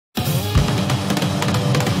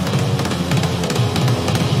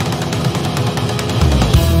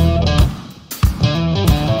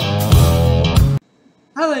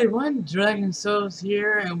everyone, Dragon Souls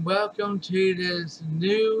here, and welcome to this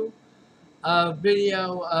new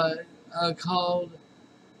video called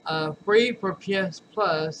Free for PS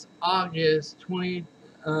Plus, August 3rd,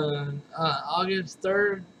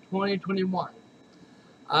 2021.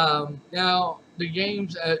 Now, the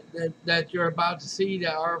games that you're about to see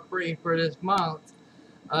that are free for this month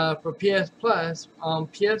for PS Plus on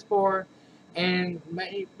PS4, and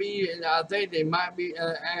maybe I think they might be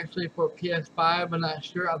actually for PS5. I'm not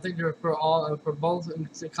sure. I think they're for both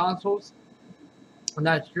consoles. I'm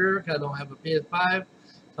not sure because I don't have a PS5,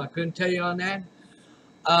 so I couldn't tell you on that.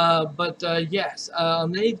 But yes,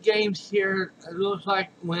 these games here, it looks like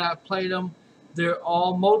when I played them, they're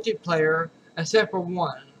all multiplayer except for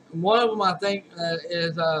one. One of them I think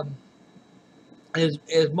is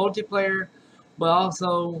multiplayer, but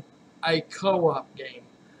also a co-op game.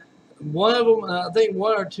 One of them, I think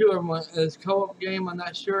one or two of them is co-op game. I'm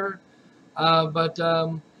not sure, but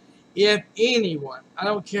if anyone, I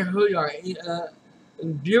don't care who you are,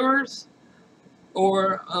 viewers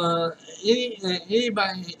or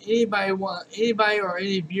anybody or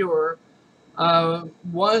any viewer,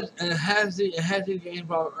 has the game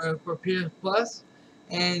for PS Plus,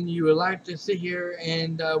 and you would like to sit here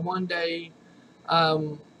and one day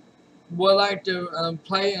would like to uh,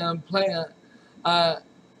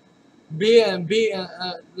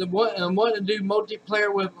 want to do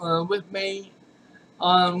multiplayer with me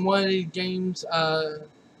on one of these games.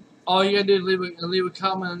 All you gotta do is leave a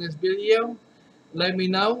comment on this video. Let me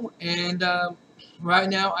know. And right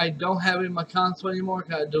now I don't have it in my console anymore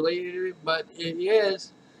because I deleted it, but it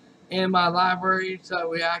is in my library,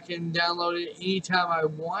 so I can download it anytime I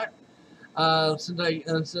want.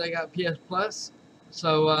 Since I got PS Plus,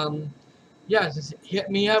 so yeah, just hit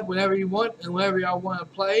me up whenever you want and whenever y'all want to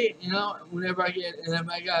play. Whenever I get and if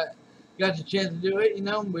I got the chance to do it,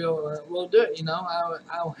 we'll do it.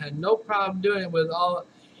 I don't have no problem doing it with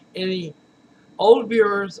any old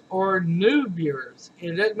viewers or new viewers.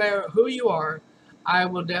 It doesn't matter who you are. I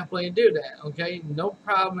will definitely do that. Okay, no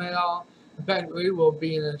problem at all. In fact, we will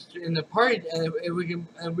be in the party, and if we can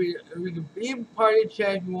be in party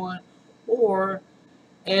chat if you want, or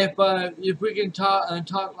if we can talk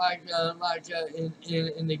like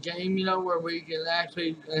in the game, where we can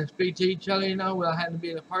actually speak to each other, without having to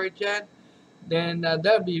be in a party chat, then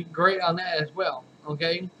that'd be great on that as well.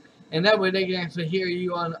 Okay, and that way they can actually hear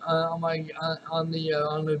you on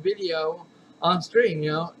the video on stream.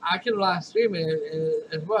 I can live stream it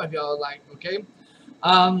as well if y'all like. Okay,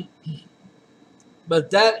 um,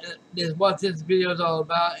 but that is what this video is all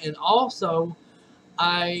about. And also,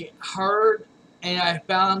 I heard and I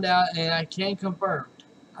found out, and I can confirm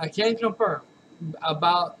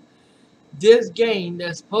about this game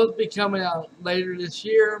that's supposed to be coming out later this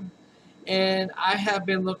year. And I have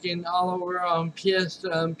been looking all over on PS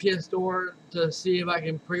Store to see if I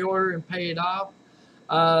can pre-order and pay it off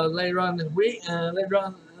later on this week, later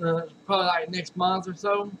on, probably like next month or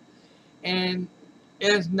so. And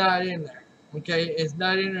it's not in there. Okay, it's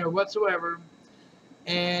not in there whatsoever.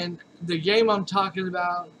 And the game I'm talking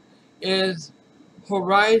about is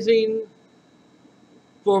Horizon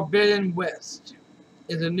Forbidden West.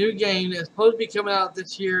 It's a new game that's supposed to be coming out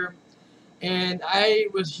this year. And I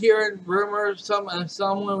was hearing rumors.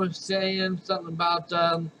 Someone was saying something about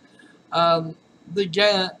the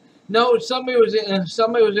game. No, somebody was in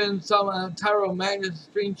some Tyrone Magnus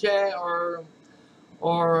stream chat or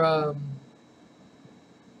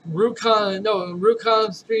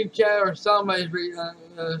Rukon stream chat or somebody's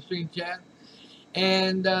stream chat,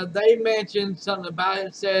 and they mentioned something about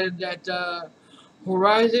it. Said that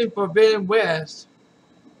Horizon Forbidden West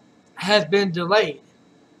has been delayed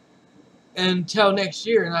until next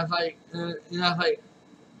year, and I was like,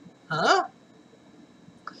 huh?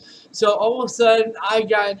 So all of a sudden, I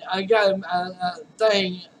got a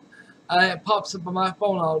thing that pops up on my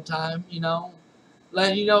phone all the time,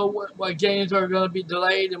 letting you know what games are going to be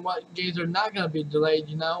delayed and what games are not going to be delayed,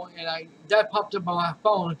 and that popped up on my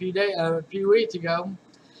phone a few weeks ago,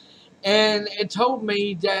 and it told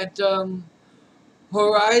me that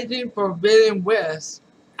Horizon Forbidden West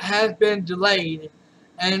has been delayed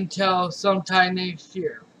until sometime next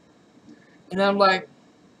year. And I'm like,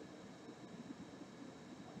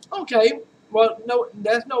 okay, well, no,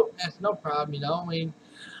 that's no problem, I mean,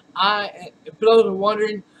 for those who are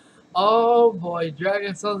wondering, oh boy,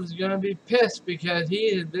 Dragon Souls is gonna be pissed because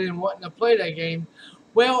he has been wanting to play that game.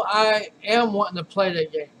 Well, I am wanting to play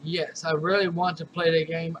that game. Yes, I really want to play that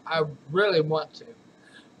game. I really want to.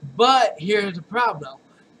 But here's the problem.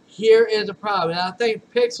 Here is the problem. And I think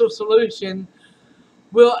Pixel Solution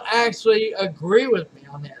will actually agree with me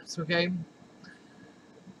on this, okay?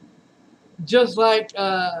 just like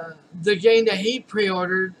the game that he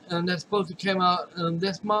pre-ordered that's supposed to come out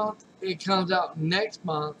this month, it comes out next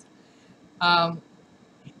month. Um,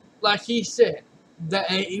 like he said, that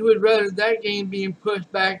he would rather that game being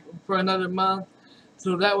pushed back for another month,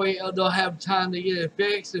 so that way they'll have time to get it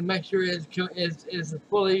fixed and make sure it's a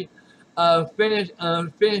fully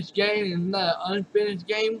finished game and not an unfinished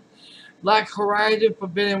game, like Horizon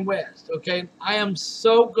Forbidden West. Okay, I am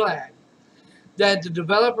so glad that the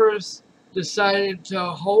developers decided to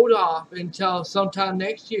hold off until sometime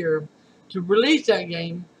next year to release that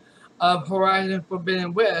game of Horizon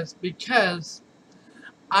Forbidden West, because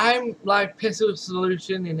I'm like Pixel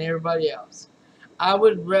Solution and everybody else. I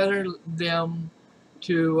would rather them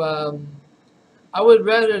to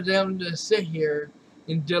sit here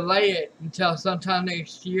and delay it until sometime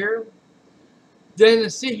next year than to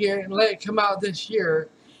sit here and let it come out this year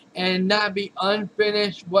and not be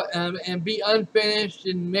unfinished, and be unfinished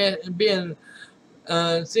and being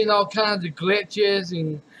seeing all kinds of glitches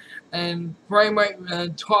and frame rate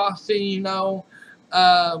tossing, you know.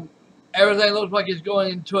 Everything looks like it's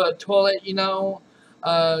going into a toilet, you know.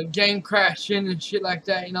 Game crashing and shit like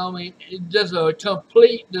that, you know. I mean, it's just a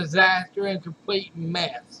complete disaster and complete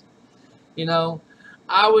mess, you know.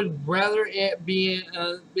 I would rather it be,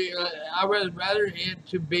 I would rather it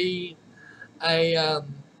to be and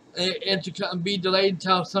to be delayed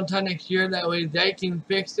until sometime next year. That way they can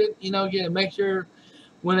fix it, you know. Make sure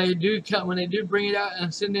when they do bring it out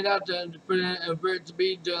and send it out for it to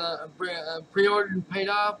be pre-ordered and paid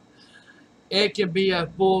off, it can be a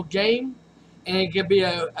full game, and it can be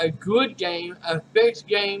a good game, a fixed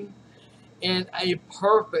game, and a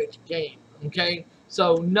perfect game. Okay,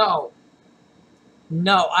 so no,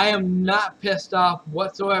 I am not pissed off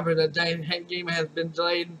whatsoever that that game has been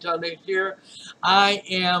delayed until next year. I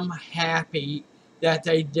am happy that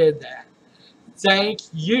they did that. Thank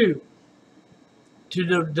you to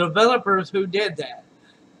the developers who did that.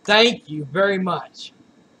 Thank you very much.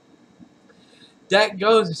 That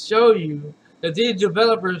goes to show you that these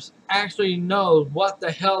developers actually know what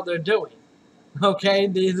the hell they're doing. Okay,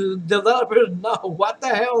 these developers know what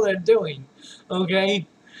the hell they're doing. Okay.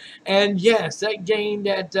 And yes, that game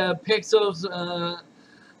that Pixel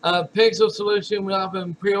Solution went off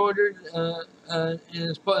and pre-ordered, and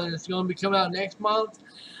it's going to be coming out next month.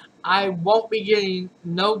 I won't be getting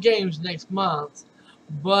no games next month,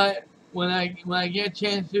 but when I get a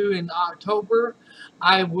chance to in October,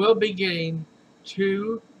 I will be getting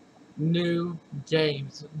 2 new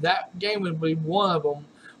games. That game will be one of them,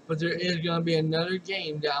 but there is going to be another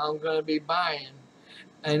game that I'm going to be buying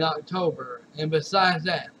in October. And besides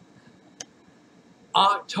that,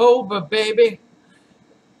 October, baby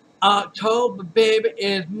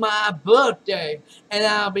is my birthday, and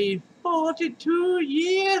I'll be 42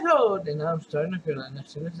 years old, and I'm starting to feel like I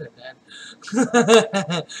should have said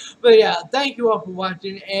that. But yeah, thank you all for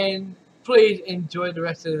watching, and please enjoy the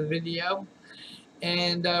rest of the video.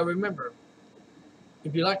 And remember,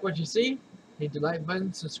 if you like what you see, hit the like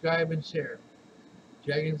button, subscribe, and share.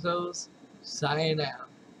 Dragon Souls, signing out.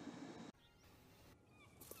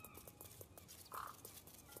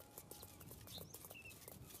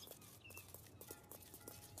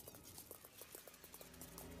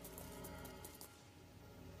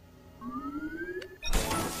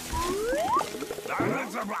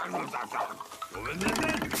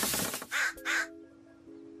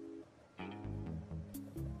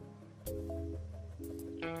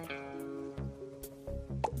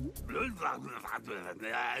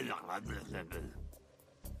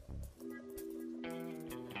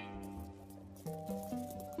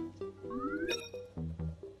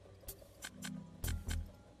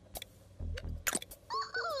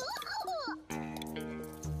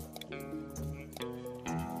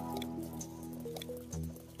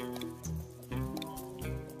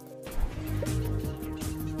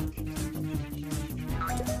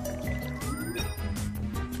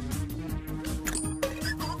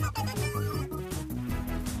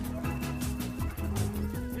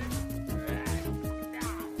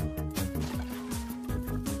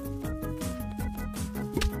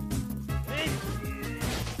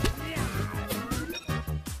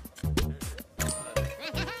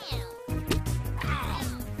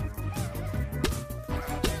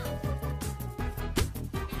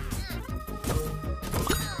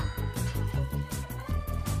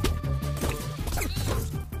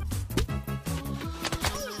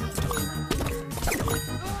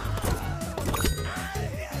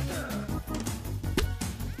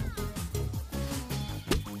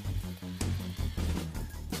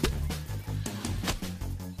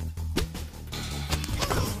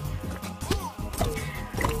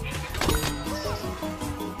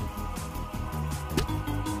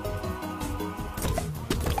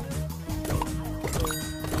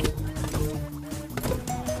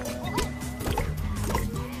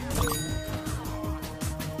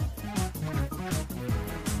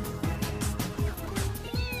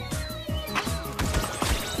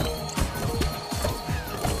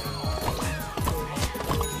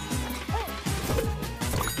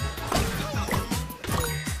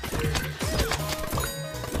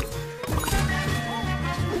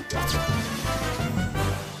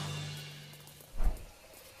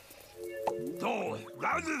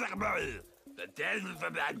 The dead is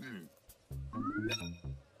forbidden.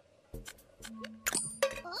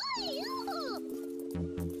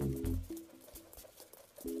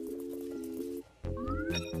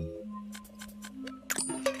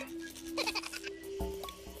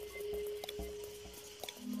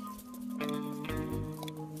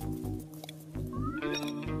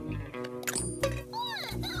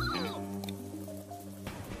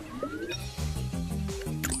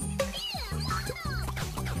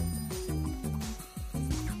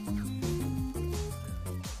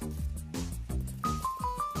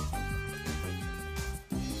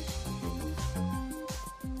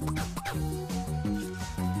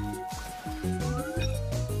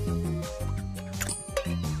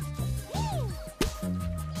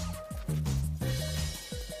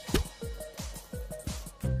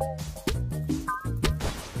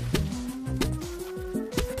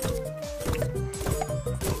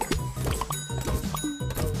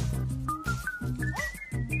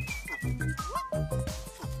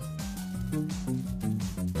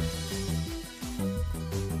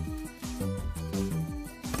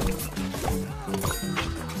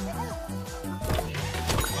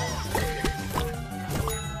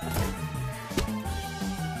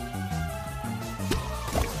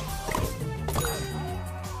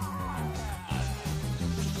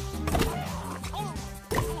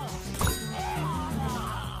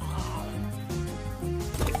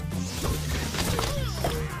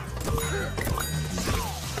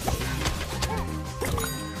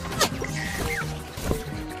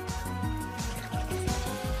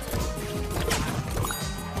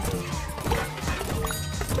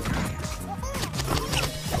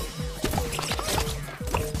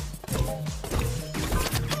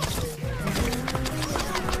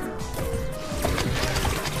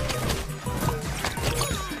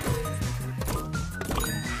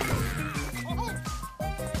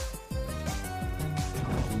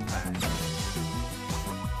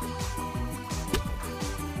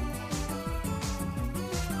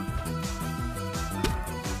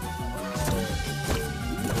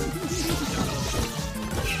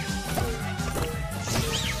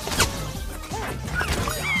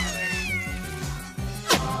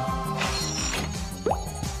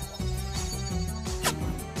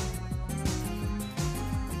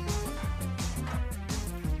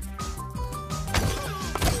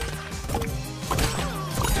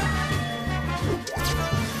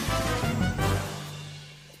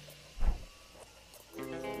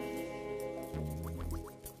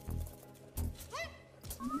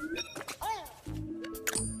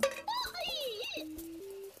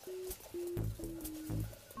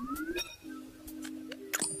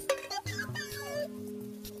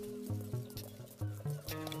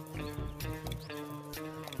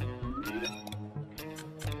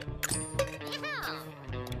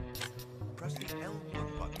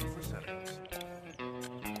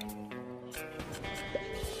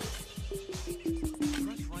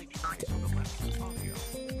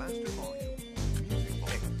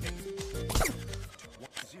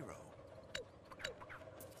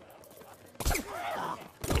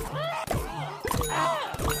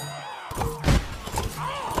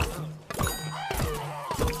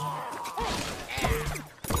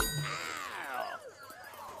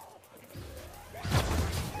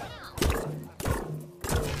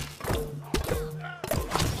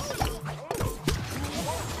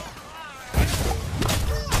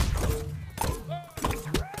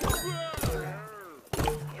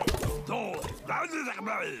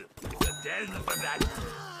 The dead is forbidden.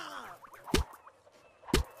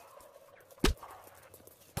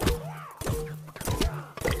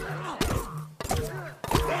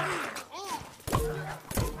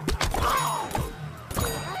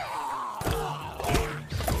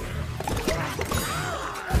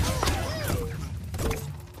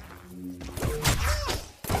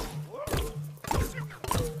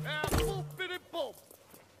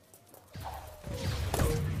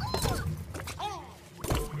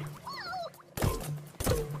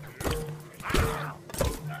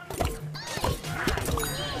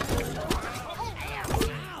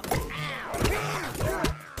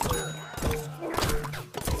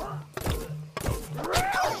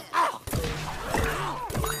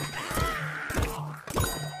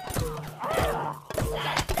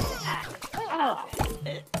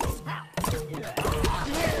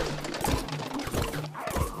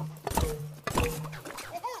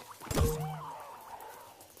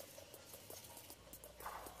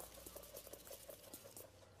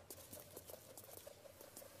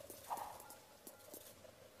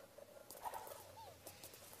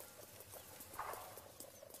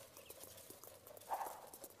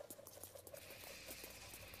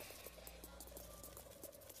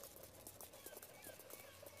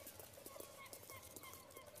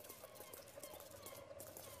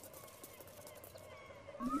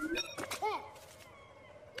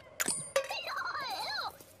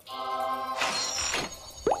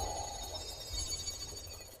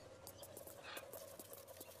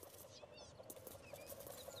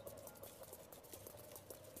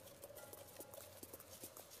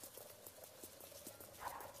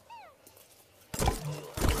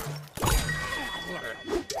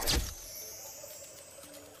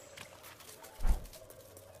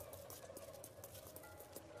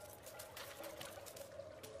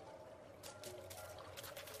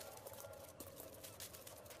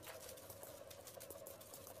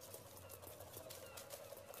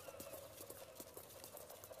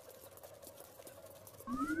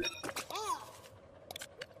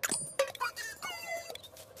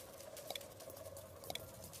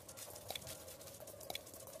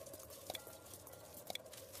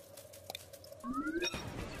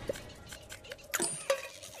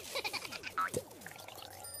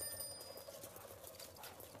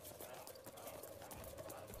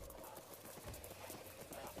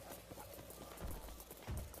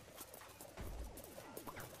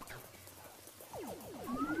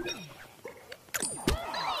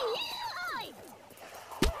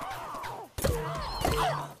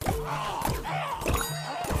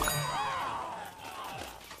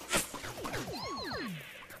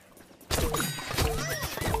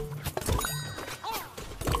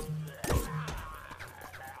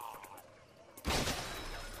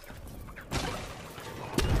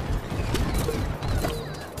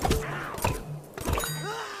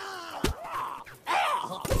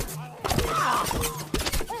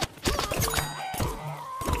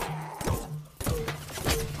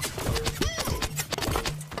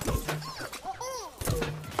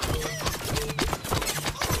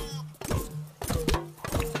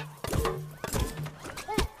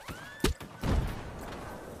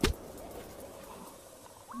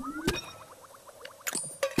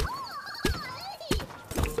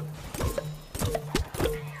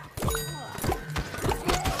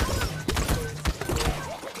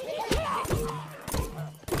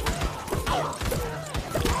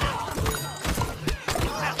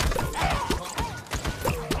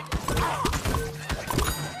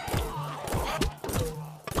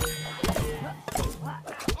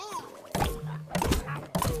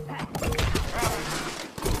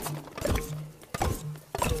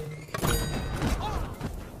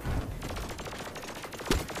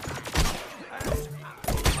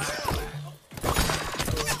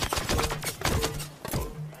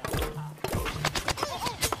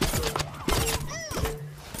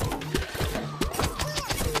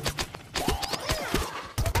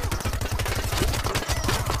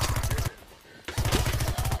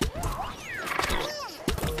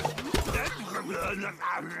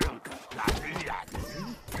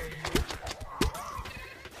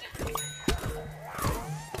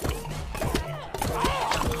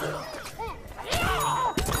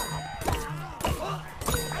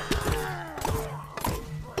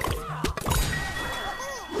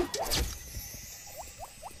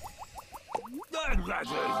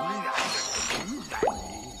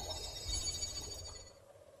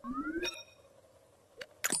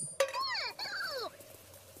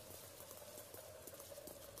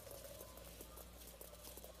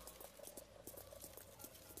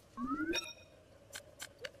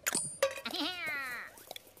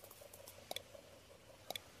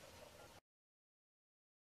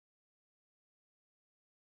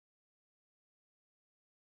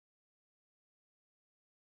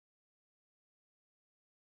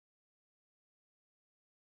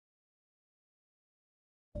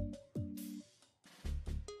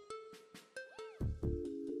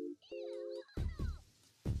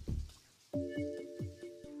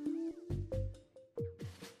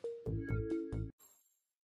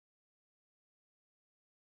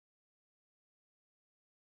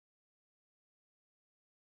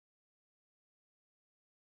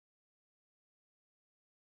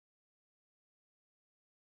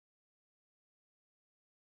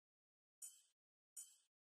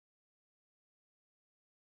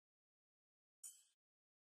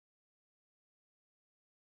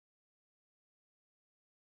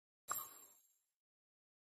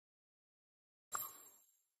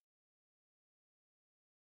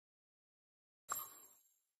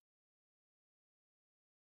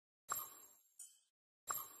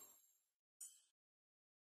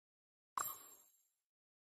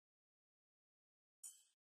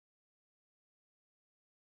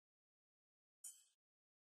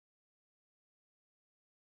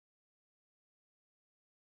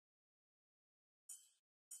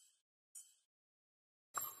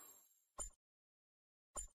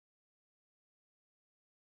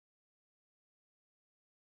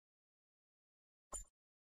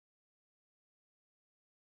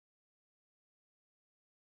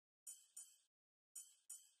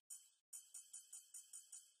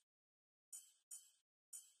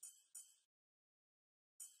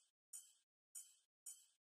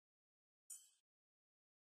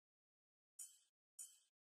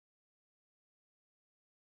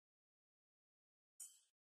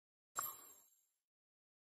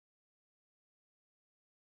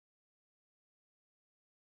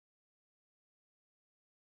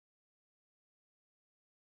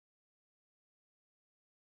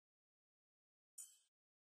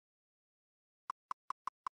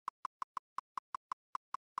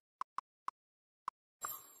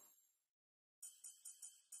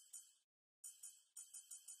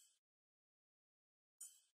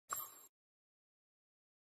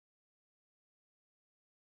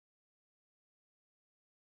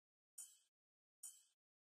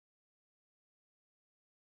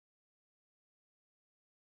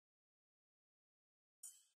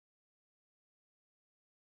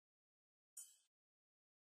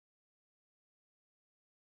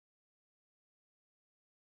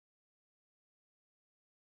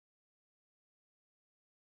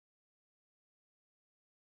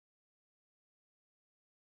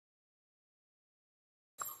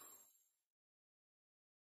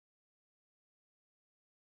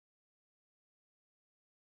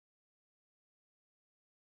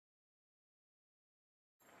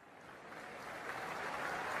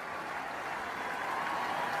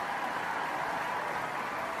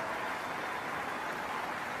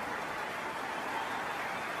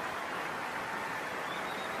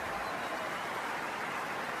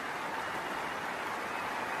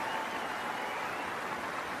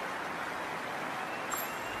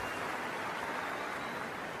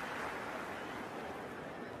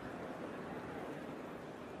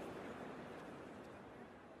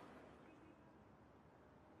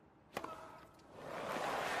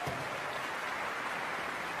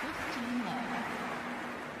 15 love.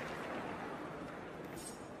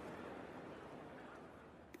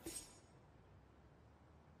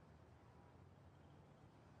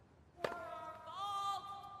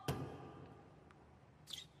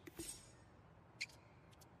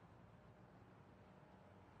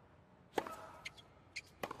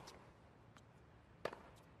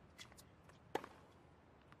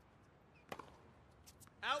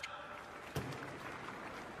 Out.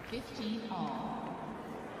 15 all.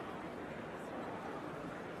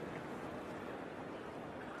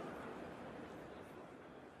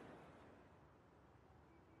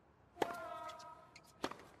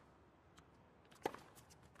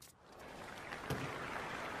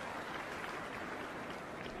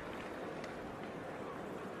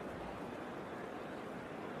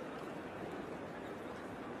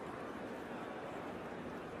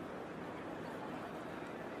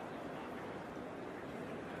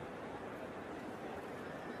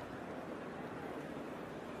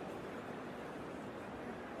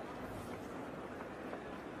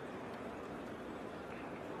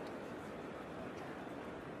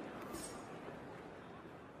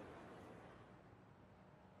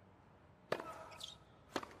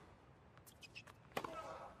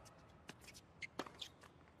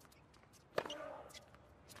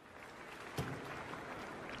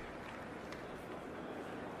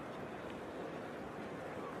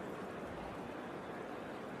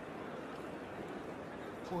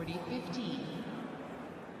 Forty 15.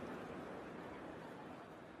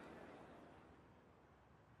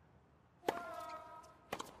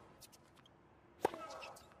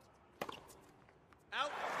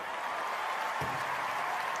 Out.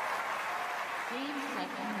 Game, set,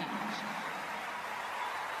 and match.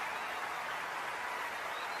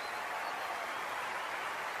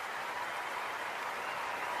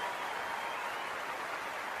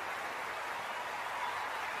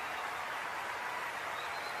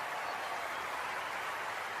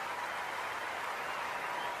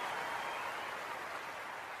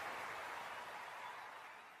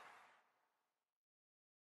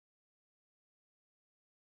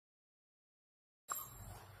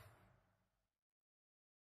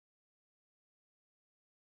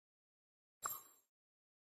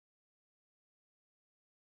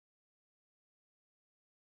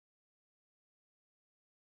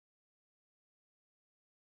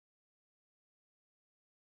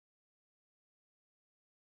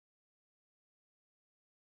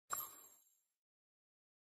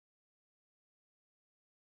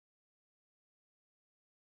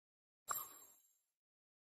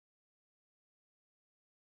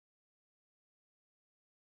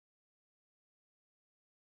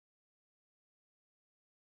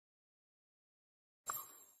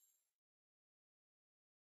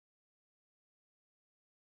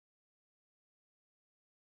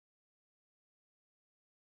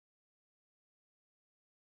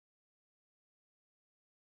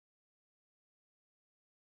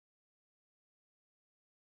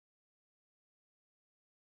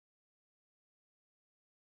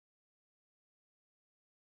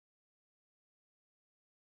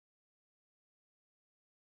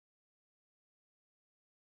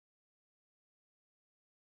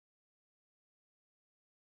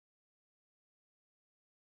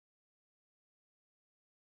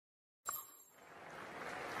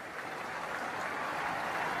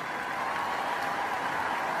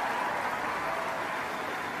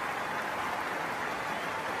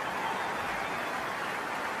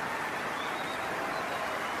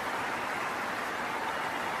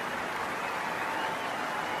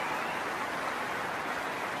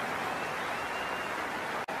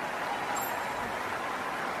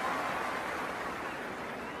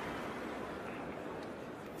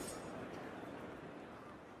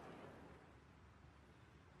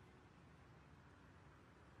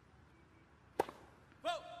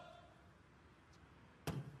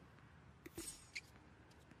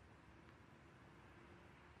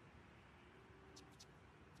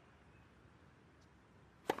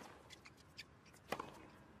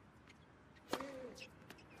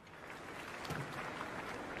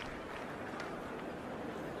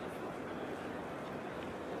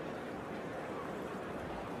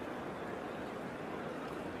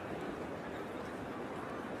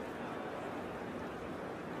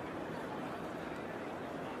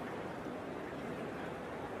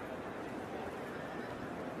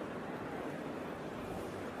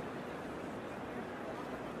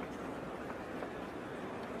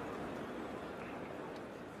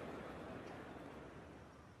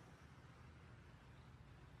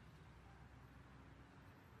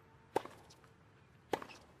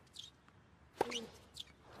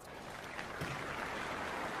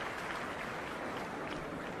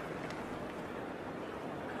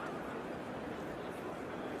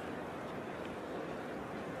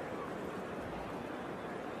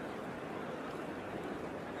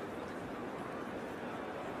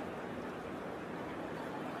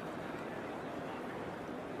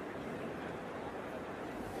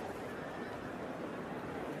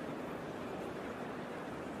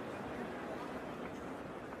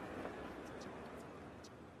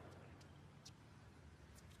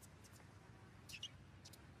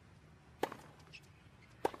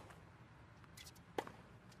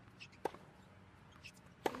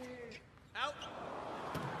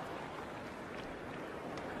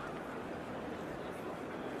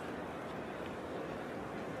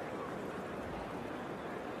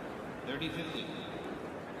 30-50.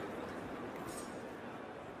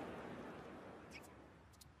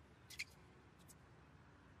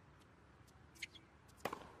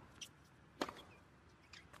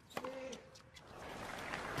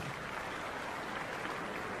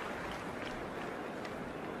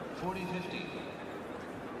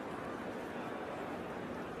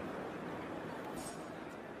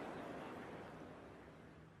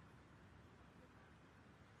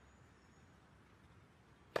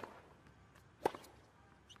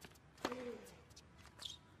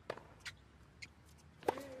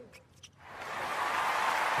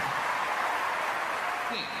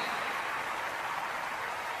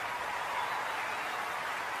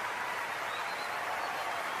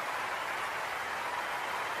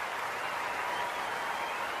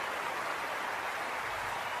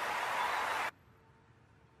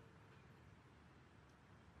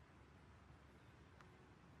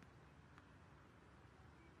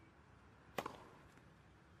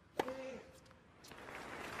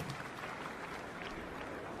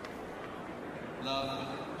 Love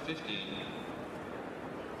 15.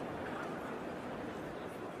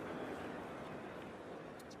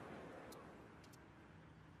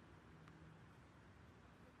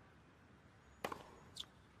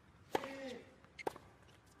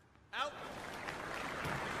 Out.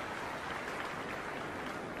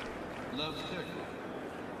 Love 30.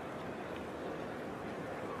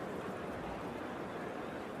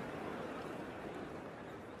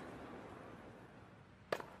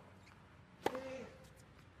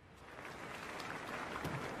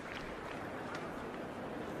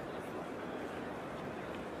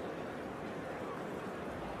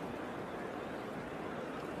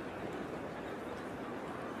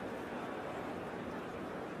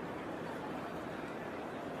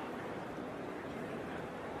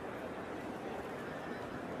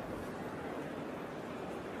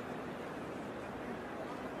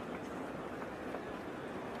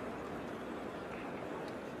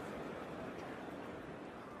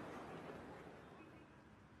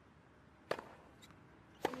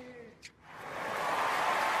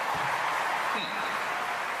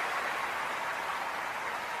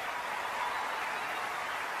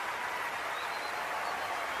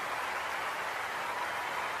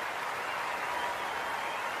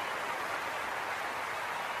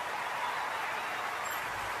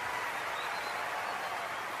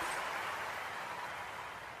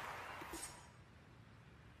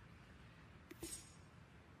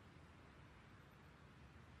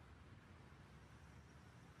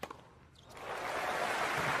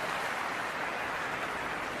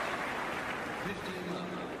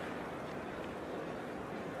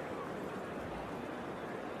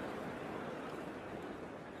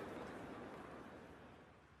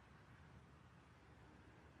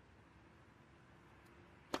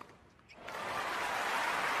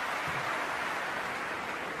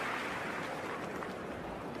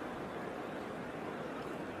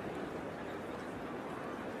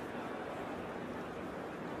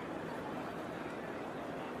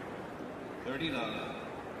 Love.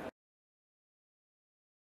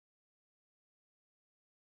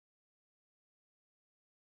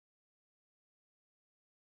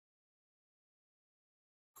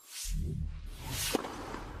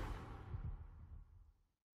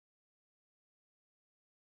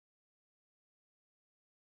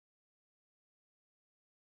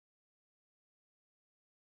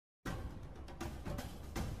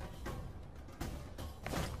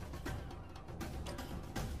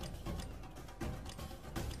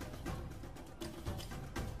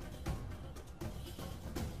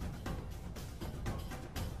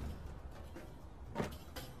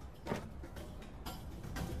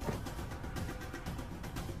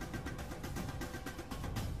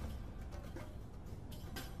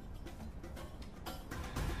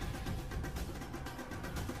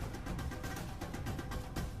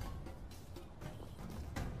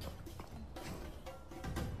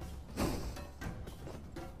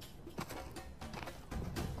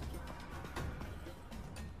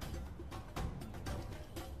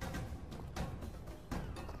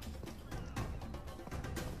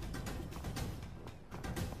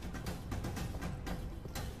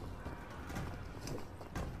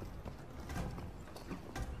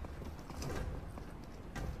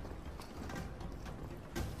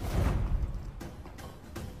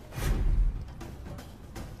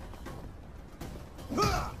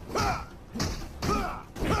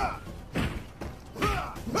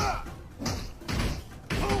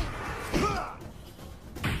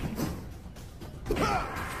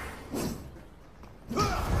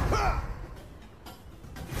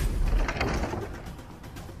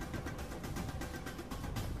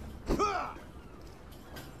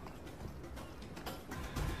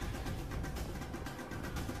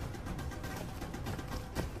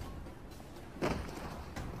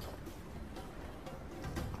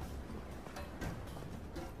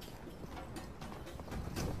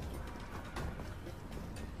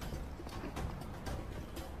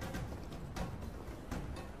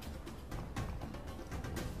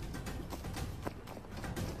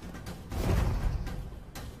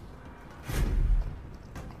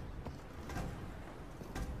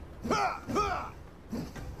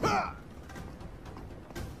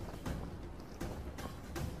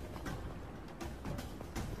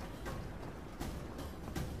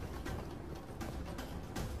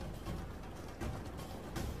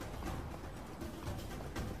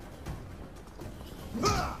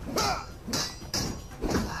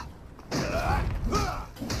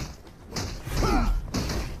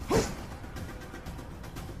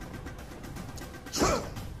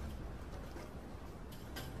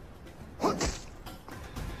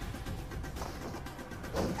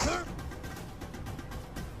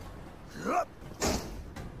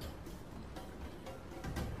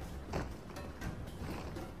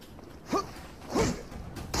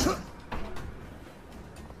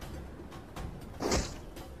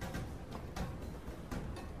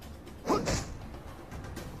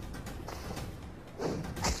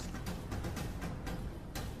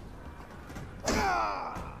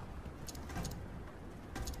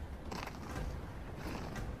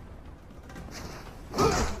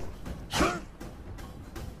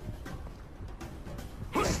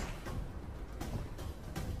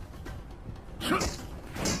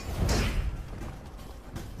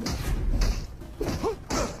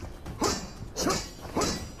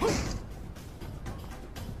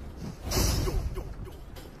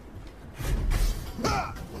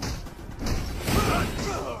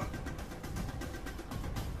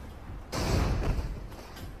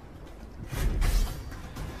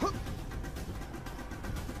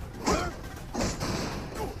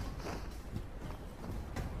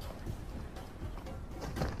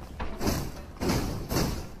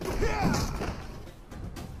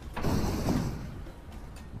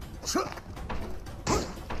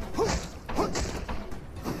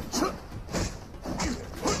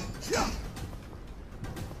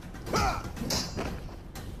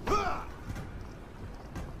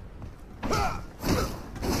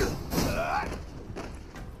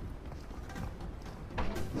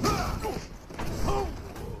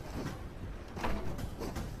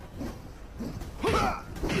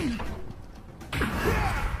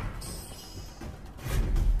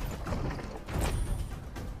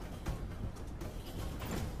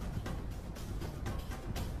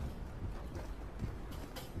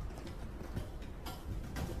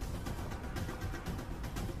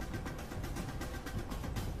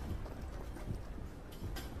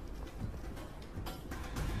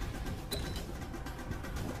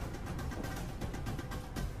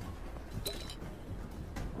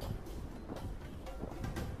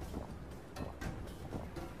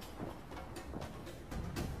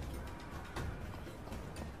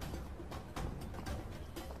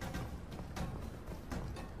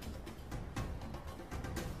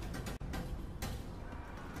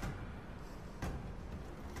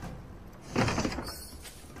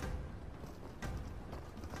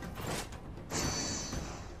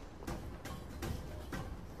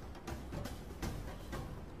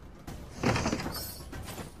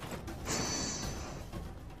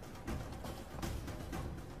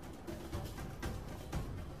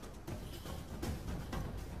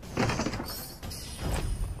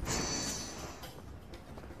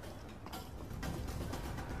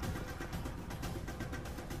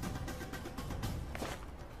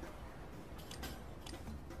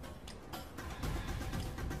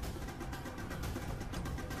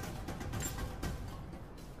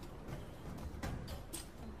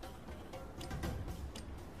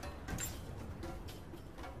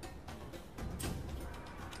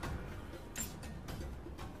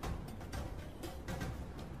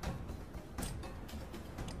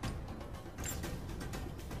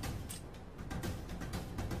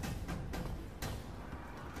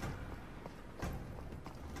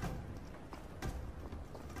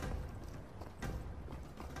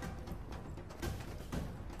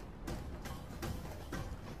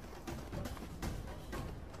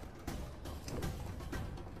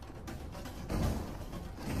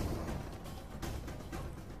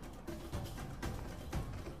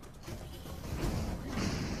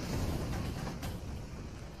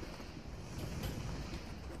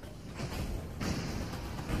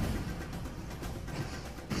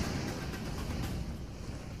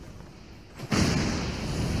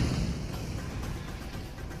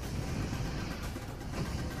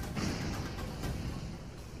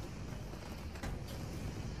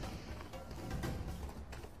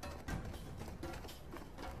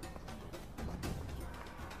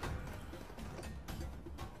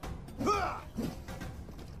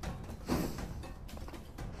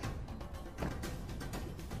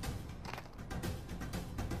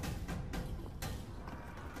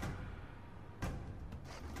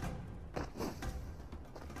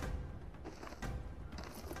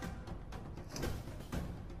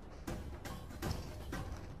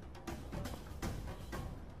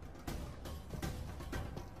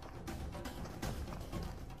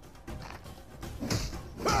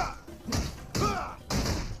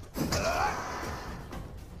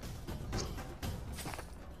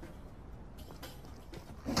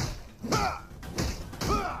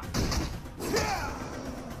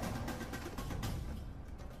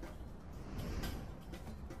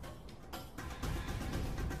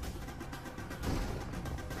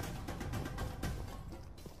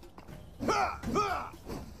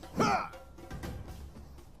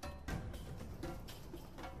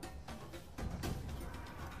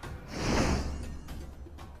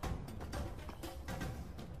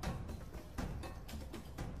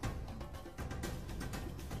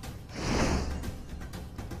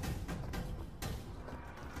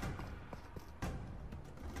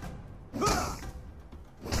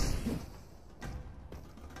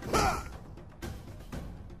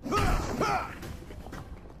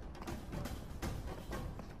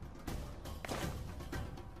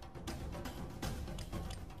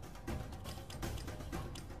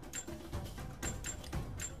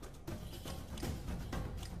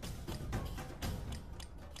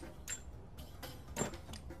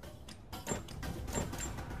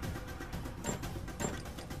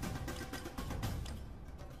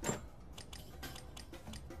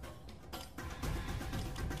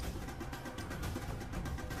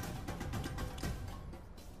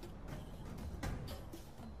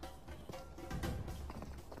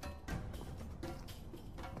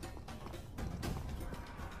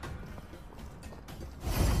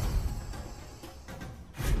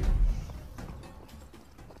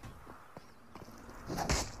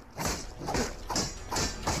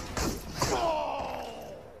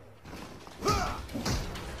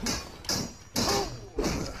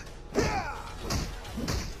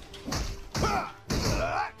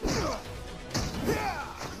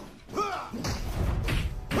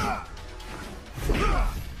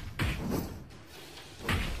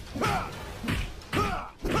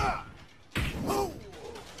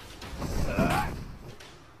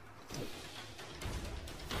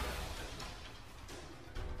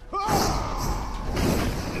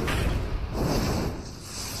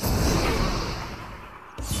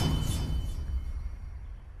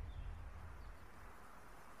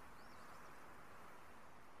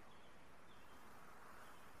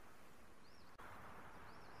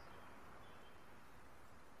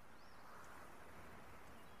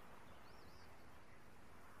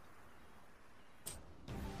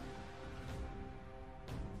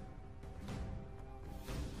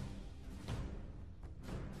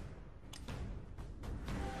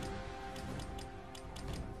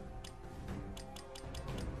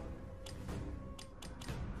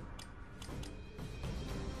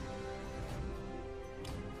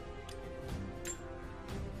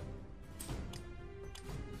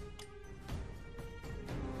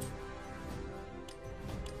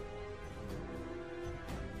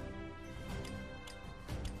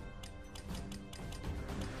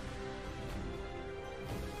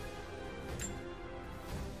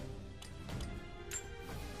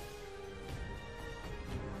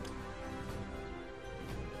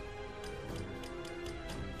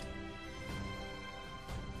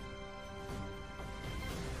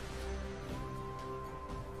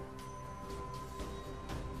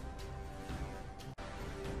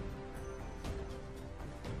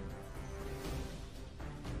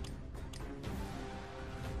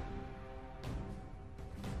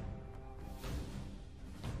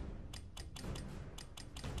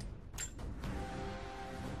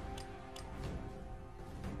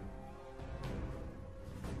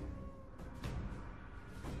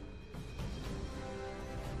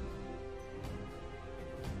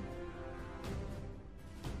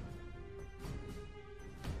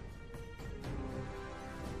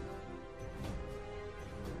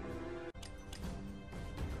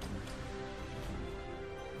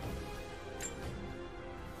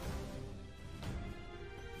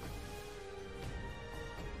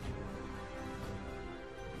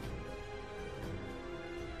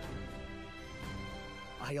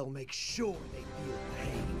 I'll make sure they feel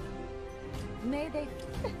pain. May they...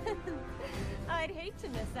 I'd hate to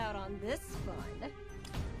miss out on this fun.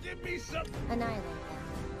 Give me some. Annihilate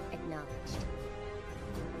them. Acknowledged.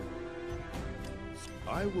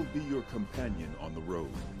 I will be your companion on the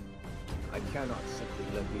road. I cannot simply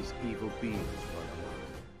let these evil beings run amok.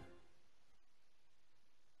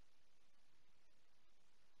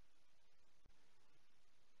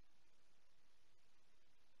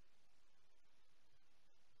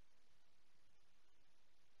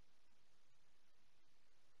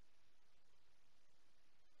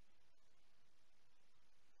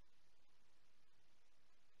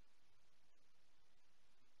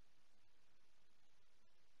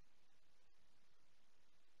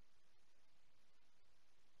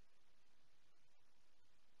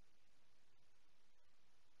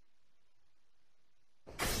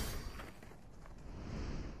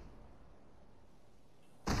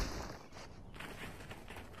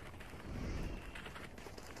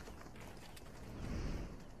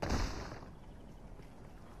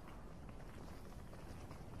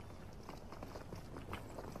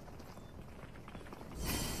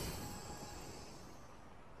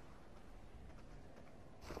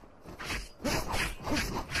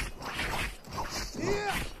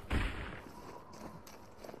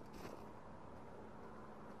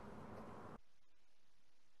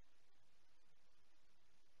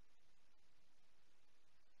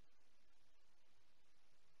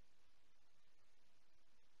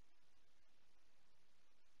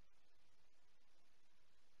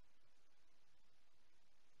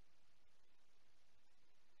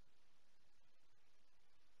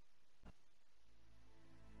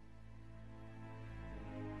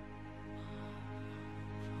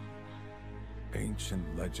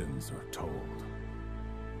 Ancient legends are told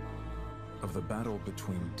of the battle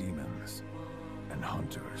between demons and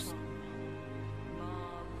hunters.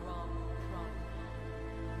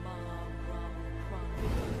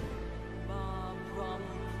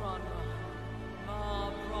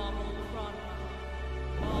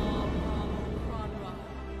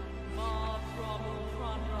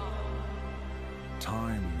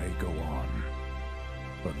 Time may go on,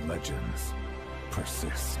 but legends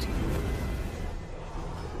persist.